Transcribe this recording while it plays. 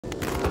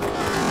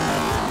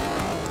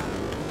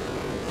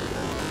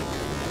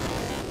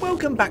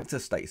Welcome back to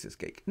Stasis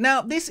Geek.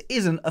 Now, this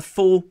isn't a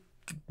full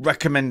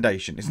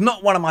recommendation. It's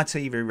not one of my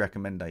TV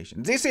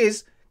recommendations. This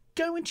is,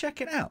 go and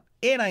check it out.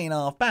 It ain't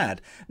half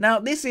bad. Now,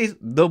 this is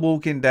The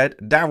Walking Dead,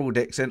 Daryl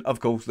Dixon, of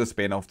course, the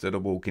spin-off to The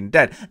Walking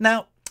Dead.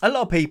 Now, a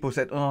lot of people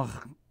said,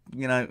 oh,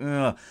 you know,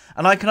 ugh.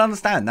 And I can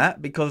understand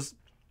that because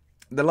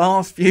the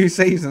last few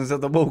seasons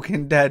of The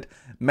Walking Dead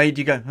made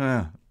you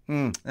go,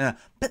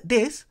 But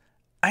this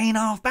ain't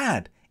half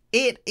bad.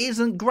 It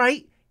isn't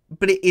great,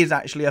 but it is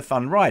actually a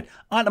fun ride.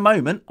 At the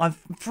moment, I'm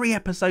 3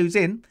 episodes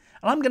in,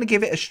 and I'm going to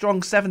give it a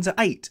strong 7 to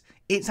 8.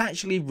 It's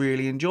actually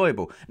really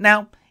enjoyable.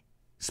 Now,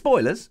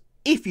 spoilers,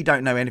 if you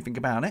don't know anything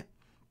about it,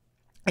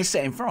 it's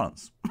set in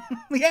France.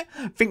 Yeah,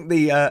 I think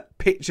the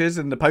pictures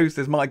and the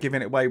posters might give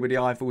it away with the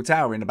Eiffel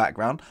Tower in the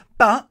background.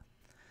 But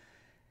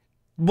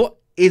what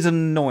is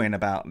annoying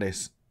about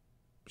this,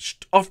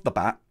 off the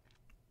bat,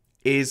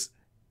 is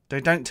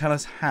they don't tell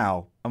us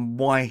how and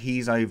why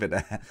he's over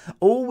there.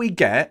 All we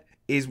get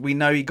is we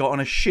know he got on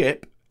a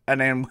ship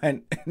and then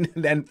went and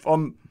then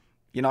from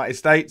United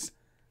States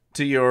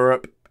to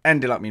Europe,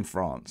 ended up in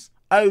France.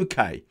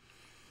 Okay.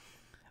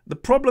 The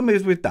problem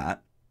is with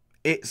that,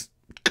 it's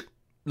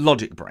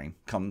logic brain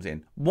comes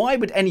in. Why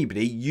would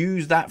anybody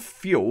use that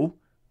fuel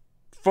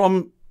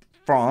from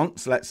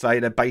France, let's say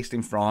they're based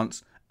in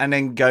France, and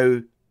then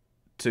go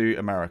to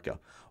America?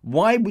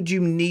 Why would you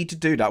need to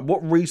do that?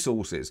 What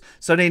resources?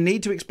 So they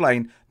need to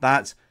explain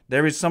that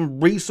there is some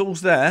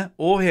resource there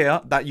or here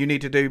that you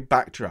need to do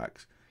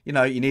backtracks. You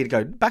know, you need to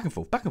go back and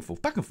forth, back and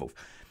forth, back and forth.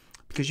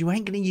 Because you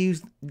ain't going to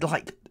use,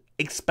 like,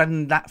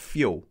 expend that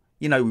fuel.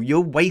 You know, you're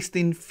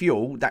wasting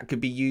fuel that could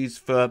be used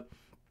for,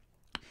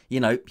 you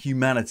know,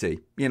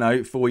 humanity. You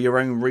know, for your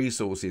own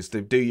resources,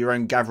 to do your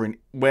own gathering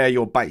where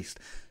you're based.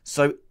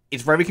 So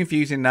it's very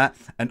confusing that.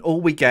 And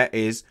all we get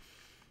is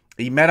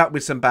he met up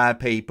with some bad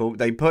people.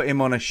 They put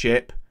him on a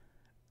ship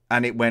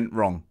and it went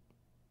wrong.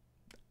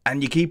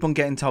 And you keep on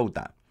getting told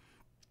that.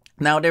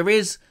 Now, there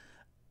is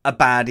a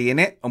baddie in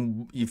it,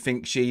 and you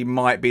think she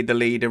might be the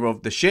leader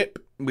of the ship.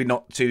 We're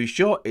not too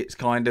sure. It's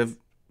kind of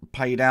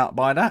paid out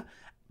by that.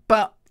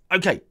 But,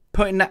 okay,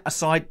 putting that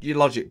aside, your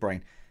logic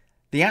brain.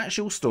 The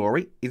actual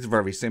story is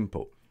very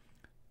simple.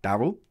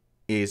 Daryl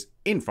is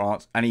in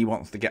France, and he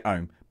wants to get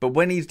home. But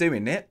when he's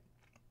doing it,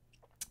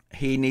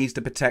 he needs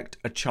to protect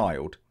a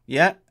child.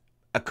 Yeah?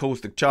 Of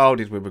course, the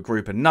child is with a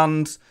group of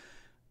nuns.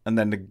 And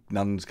then the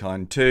nuns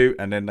kind too,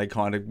 and then they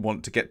kind of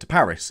want to get to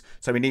Paris.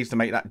 So he needs to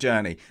make that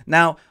journey.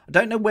 Now, I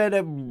don't know where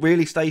they're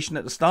really stationed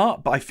at the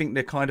start, but I think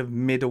they're kind of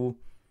middle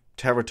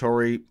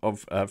territory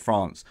of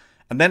France.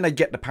 And then they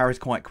get to Paris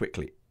quite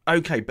quickly.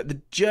 Okay, but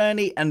the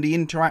journey and the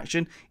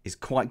interaction is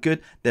quite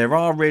good. There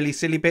are really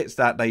silly bits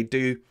that they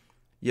do.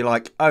 You're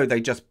like, oh, they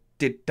just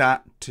did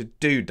that to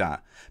do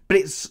that. But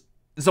it's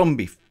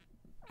zombie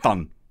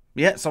fun.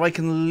 Yeah, so I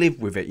can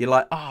live with it. You're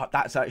like, oh,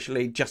 that's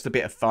actually just a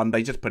bit of fun.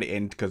 They just put it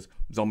in because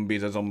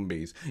zombies are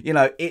zombies. You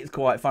know, it's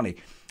quite funny.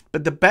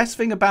 But the best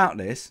thing about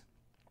this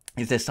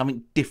is there's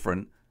something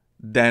different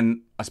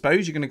than, I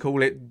suppose you're going to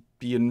call it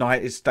the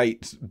United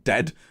States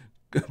dead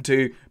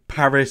to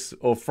Paris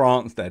or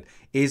France dead,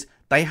 is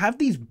they have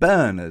these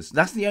burners.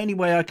 That's the only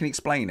way I can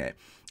explain it.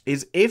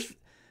 Is if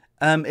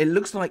it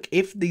looks like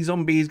if the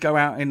zombies go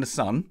out in the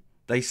sun,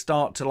 they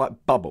start to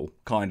like bubble,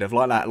 kind of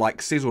like that,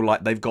 like sizzle,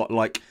 like they've got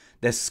like,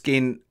 their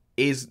skin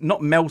is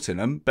not melting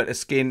them, but the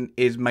skin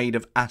is made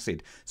of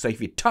acid. So if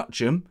you touch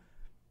them,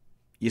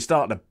 you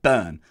start to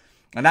burn.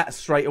 And that's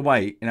straight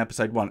away in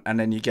episode 1. And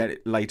then you get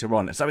it later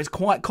on. So it's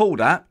quite cool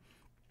that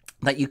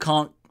you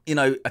can't, you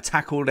know,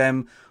 tackle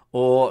them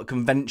or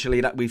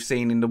conventionally that we've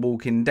seen in The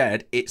Walking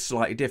Dead. It's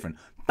slightly different.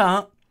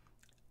 But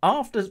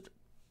after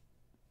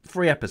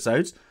 3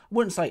 episodes, I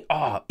wouldn't say,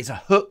 oh, it's a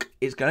hook.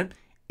 It's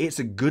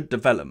a good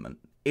development.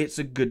 It's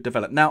a good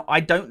development. Now,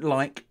 I don't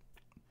like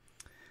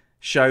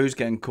shows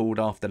getting called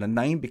after the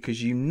name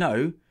because you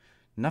know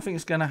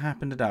nothing's going to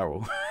happen to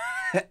Daryl.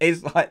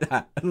 It's like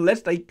that.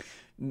 Unless they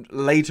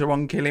later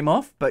on kill him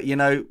off. But, you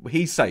know,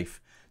 he's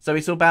safe. So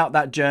it's about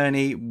that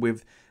journey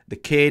with the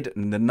kid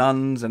and the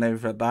nuns and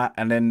everything like that.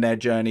 And then their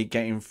journey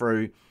getting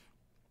through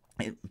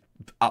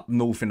up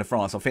north into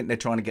France. I think they're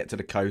trying to get to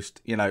the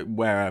coast, you know,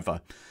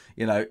 wherever.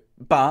 You know,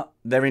 but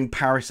they're in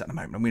Paris at the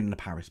moment. I'm in the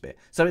Paris bit.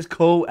 So it's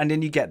cool. And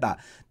then you get that.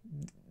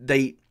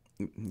 They,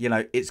 you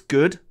know, it's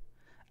good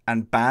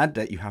and bad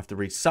that you have to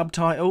read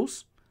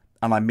subtitles.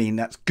 And I mean,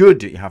 that's good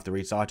that you have to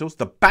read subtitles.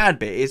 The bad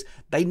bit is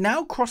they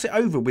now cross it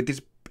over with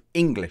this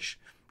English.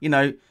 You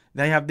know,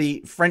 they have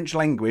the French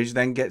language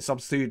then get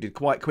substituted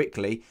quite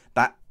quickly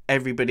that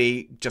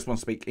everybody just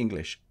wants to speak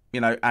English.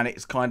 You know, and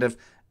it's kind of,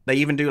 they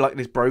even do like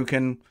this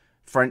broken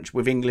French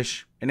with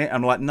English in it.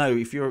 I'm like, no,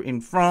 if you're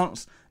in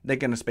France, they're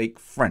going to speak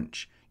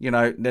French. You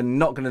know, they're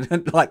not going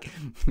to, like,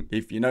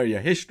 if you know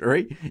your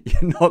history,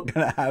 you're not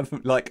going to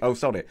have, like, oh,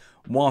 sorry,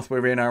 whilst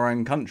we're in our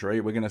own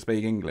country, we're going to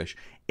speak English.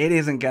 It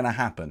isn't going to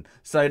happen.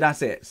 So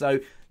that's it.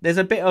 So there's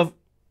a bit of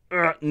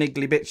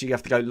niggly bits you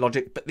have to go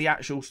logic, but the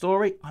actual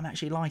story, I'm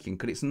actually liking,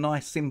 because it's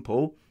nice,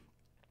 simple,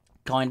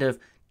 kind of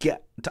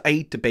get to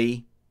A to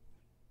B,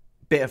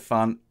 bit of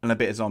fun, and a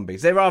bit of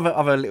zombies. There are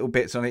other little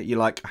bits on it. You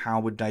like, how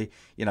would they,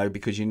 you know,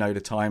 because you know the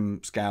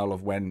time scale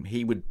of when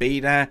he would be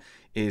there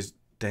is,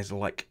 there's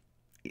like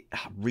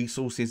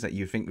resources that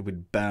you think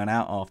would burn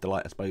out after,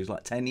 like, I suppose,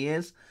 like 10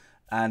 years,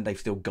 and they've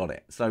still got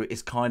it. So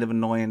it's kind of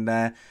annoying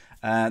there.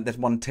 There's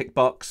one tick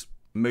box,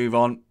 move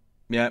on.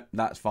 Yeah,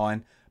 that's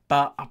fine.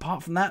 But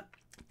apart from that,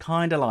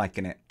 kind of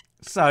liking it.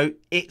 So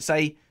it's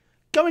a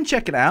go and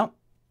check it out.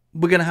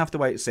 We're gonna have to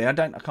wait to see. I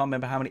can't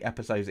remember how many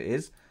episodes it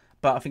is,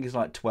 but I think it's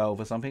like 12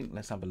 or something.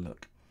 Let's have a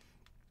look.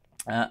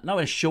 No,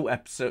 a short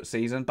episode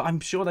season, but I'm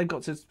sure they've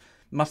got to,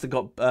 must have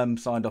got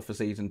signed off for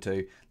season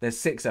 2. There's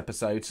 6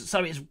 episodes,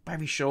 so it's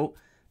very short.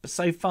 But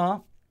so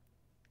far,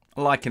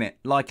 liking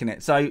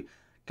it. So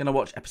gonna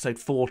watch episode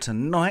 4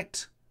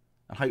 tonight,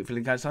 and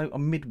hopefully go so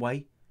on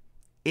midway.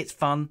 It's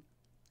fun.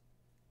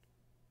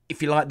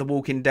 If you like The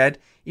Walking Dead,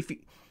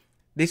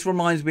 this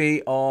reminds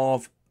me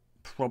of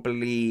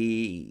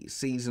probably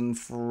season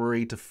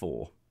 3 to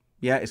 4.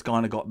 Yeah, it's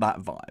kind of got that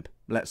vibe,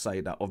 let's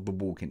say that, of The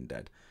Walking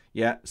Dead.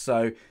 Yeah,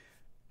 so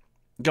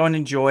go and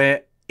enjoy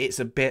it. It's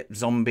a bit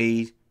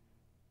zombie,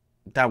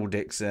 Daryl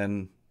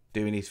Dixon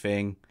doing his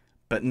thing,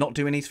 but not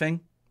doing his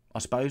thing, I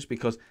suppose,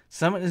 because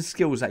some of the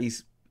skills that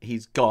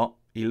he's got,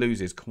 he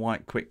loses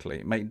quite quickly.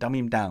 It may dumb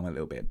him down a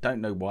little bit. Don't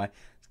know why.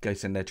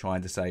 Goes in there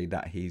trying to say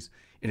that he's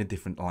in a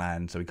different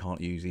land, so he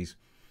can't use his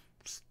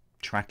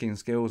tracking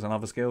skills and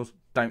other skills.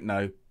 Don't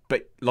know.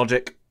 But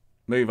logic,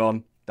 move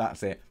on.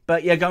 That's it.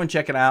 But yeah, go and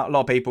check it out. A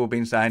lot of people have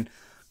been saying,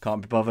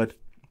 can't be bothered.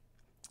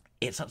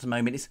 It's at the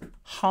moment, it's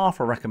half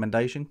a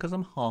recommendation because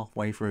I'm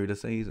halfway through the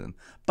season.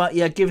 But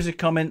yeah, give us your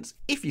comments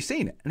if you've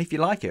seen it and if you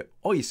like it,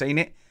 or you've seen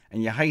it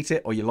and you hate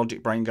it, or your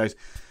logic brain goes,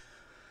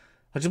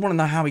 I just want to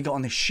know how he got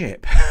on this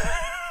ship.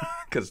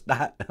 Because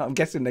that, I'm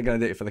guessing they're going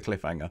to do it for the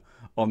cliffhanger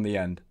on the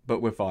end, but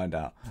we'll find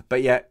out.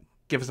 But yeah,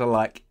 give us a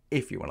like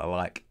if you want to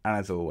like, and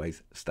as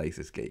always,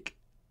 Stasis Geek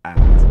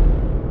out.